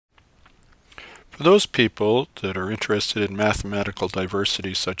For those people that are interested in mathematical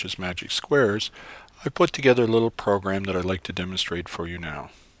diversity such as magic squares, I put together a little program that I'd like to demonstrate for you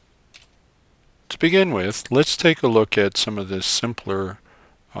now. To begin with, let's take a look at some of the simpler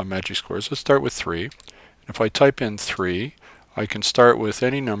magic squares. Let's start with 3. If I type in 3, I can start with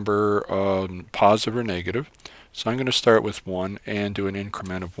any number, positive or negative. So I'm going to start with 1 and do an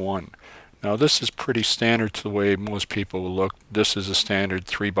increment of 1. Now this is pretty standard to the way most people will look. This is a standard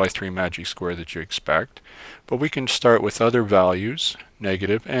 3 by 3 magic square that you expect. But we can start with other values,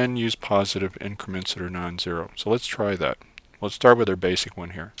 negative, and use positive increments that are non-zero. So let's try that. Let's start with our basic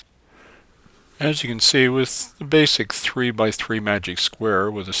one here. As you can see, with the basic 3 by 3 magic square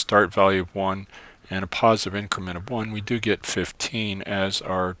with a start value of 1 and a positive increment of 1, we do get 15 as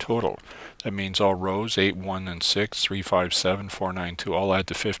our total. That means all rows 8, 1, and 6, 3, 5, 7, 4, 9, 2 all add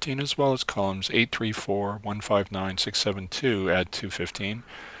to 15, as well as columns 8, 3, 4, 1, 5, 9, 6, 7, 2 add to 15,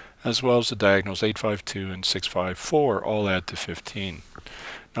 as well as the diagonals 8, 5, 2, and 6, 5, 4 all add to 15.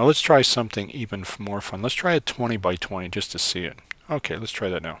 Now let's try something even more fun. Let's try a 20 by 20 just to see it. Okay, let's try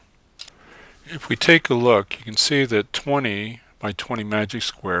that now. If we take a look, you can see that 20 by 20 magic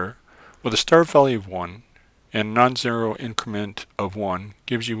square with a start value of 1 and a non-zero increment of 1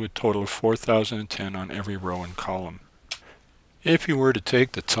 gives you a total of 4010 on every row and column. If you were to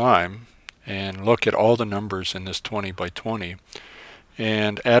take the time and look at all the numbers in this 20 by 20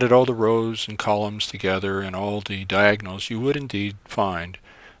 and added all the rows and columns together and all the diagonals, you would indeed find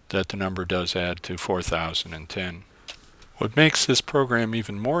that the number does add to 4010. What makes this program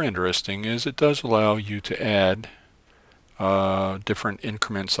even more interesting is it does allow you to add different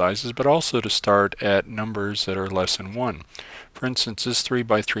increment sizes, but also to start at numbers that are less than 1. For instance, this 3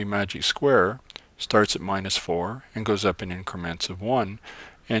 by 3 magic square starts at -4 and goes up in increments of 1.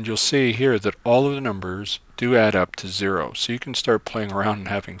 And you'll see here that all of the numbers do add up to 0. So you can start playing around and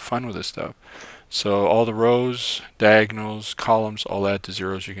having fun with this stuff. So all the rows, diagonals, columns all add to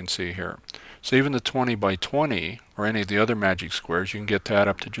 0, as you can see here. So even the 20 by 20 or any of the other magic squares, you can get that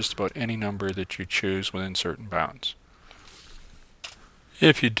up to just about any number that you choose within certain bounds.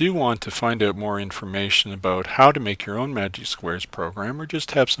 If you do want to find out more information about how to make your own magic squares program or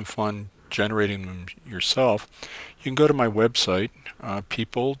just have some fun generating them yourself, you can go to my website,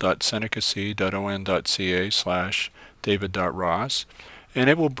 people.senecac.on.ca/david.ross, and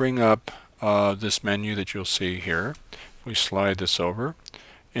it will bring up this menu that you'll see here. We slide this over,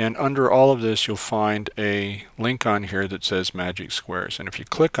 and under all of this you'll find a link on here that says Magic Squares, and if you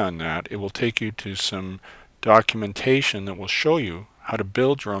click on that, it will take you to some documentation that will show you how to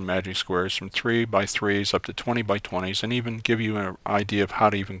build your own magic squares from 3 by 3s up to 20 by 20s, and even give you an idea of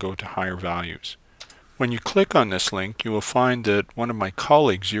how to even go to higher values. When you click on this link, you will find that one of my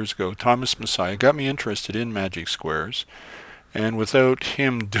colleagues years ago, Thomas Messiah, got me interested in magic squares, and without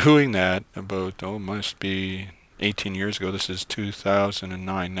him doing that about, must be 18 years ago, this is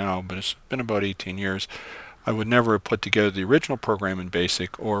 2009 now, but it's been about 18 years, I would never have put together the original program in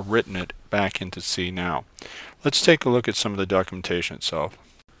BASIC or written it back into C now. Let's take a look at some of the documentation itself.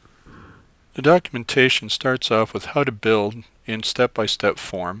 The documentation starts off with how to build in step-by-step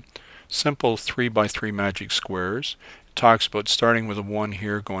form simple 3 by 3 magic squares. It talks about starting with a 1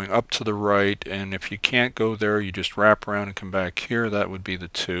 here, going up to the right, and if you can't go there, you just wrap around and come back here. That would be the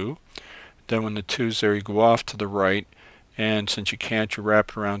 2. Then when the 2's there, you go off to the right, and since you can't, you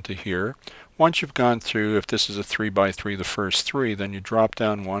wrap it around to here. Once you've gone through, if this is a 3 by 3, the first 3, then you drop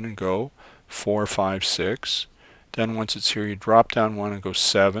down 1 and go 4, 5, 6. Then once it's here, you drop down 1 and go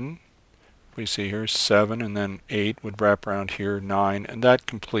 7. We see here 7, and then 8 would wrap around here, 9, and that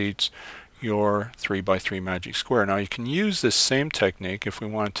completes your 3 by 3 magic square. Now you can use this same technique if we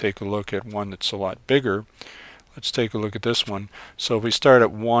want to take a look at one that's a lot bigger. Let's take a look at this one. So if we start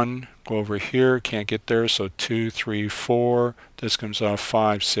at 1, go over here, can't get there, so 2, 3, 4, this comes off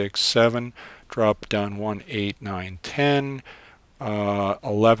 5, 6, 7, drop down 1, 8, 9, 10,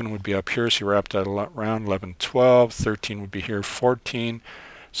 11 would be up here, so you wrap that around, 11, 12, 13 would be here, 14,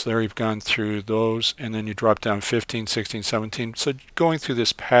 so there you've gone through those, and then you drop down 15, 16, 17. So going through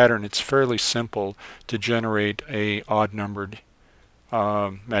this pattern, it's fairly simple to generate a odd-numbered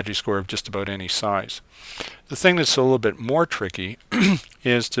magic square of just about any size. The thing that's a little bit more tricky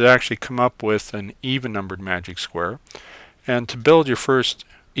is to actually come up with an even-numbered magic square. And to build your first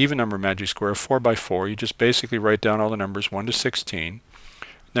even-number magic square, 4 by 4, you just basically write down all the numbers 1 to 16.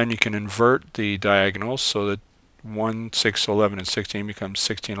 Then you can invert the diagonals so that 1, 6, 11, and 16 becomes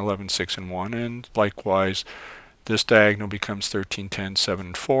 16, 11, 6, and 1. And likewise, this diagonal becomes 13, 10, 7,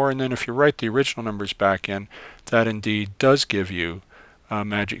 and 4. And then if you write the original numbers back in, that indeed does give you a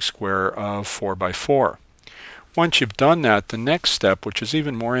magic square of 4 by 4. Once you've done that, the next step, which is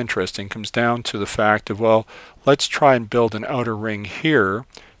even more interesting, comes down to the fact of, well, let's try and build an outer ring here,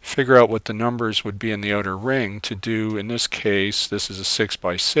 figure out what the numbers would be in the outer ring to do. In this case, this is a 6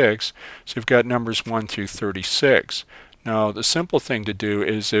 by 6, so you've got numbers 1 through 36. Now, the simple thing to do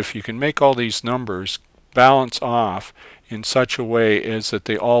is, if you can make all these numbers balance off in such a way as that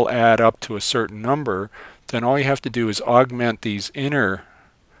they all add up to a certain number, then all you have to do is augment this inner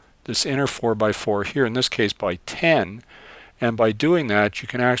 4 by 4 here, in this case by 10, and by doing that you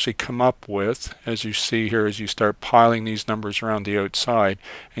can actually come up with, as you see here, as you start piling these numbers around the outside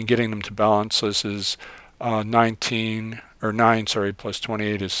and getting them to balance. This is 9 plus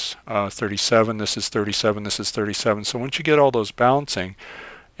 28 is 37, this is 37, this is 37. So once you get all those balancing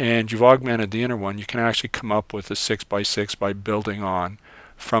and you've augmented the inner one, you can actually come up with a 6 by 6 by building on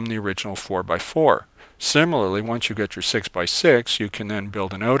from the original 4 by 4. Similarly, once you get your 6 by 6, you can then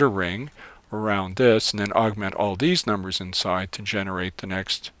build an outer ring around this and then augment all these numbers inside to generate the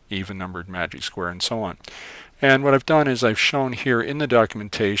next even numbered magic square, and so on. And what I've done is I've shown here in the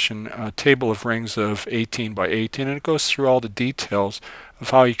documentation a table of rings of 18 by 18, and it goes through all the details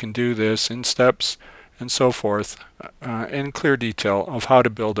of how you can do this in steps and so forth, in clear detail of how to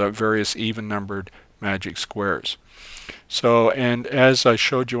build up various even numbered magic squares. So, and as I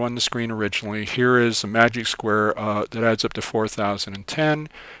showed you on the screen originally, here is a magic square that adds up to 4010,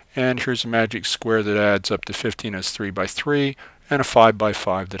 and here's a magic square that adds up to 15 as 3 by 3, and a 5 by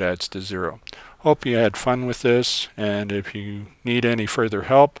 5 that adds to 0. Hope you had fun with this, and if you need any further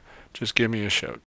help, just give me a shout.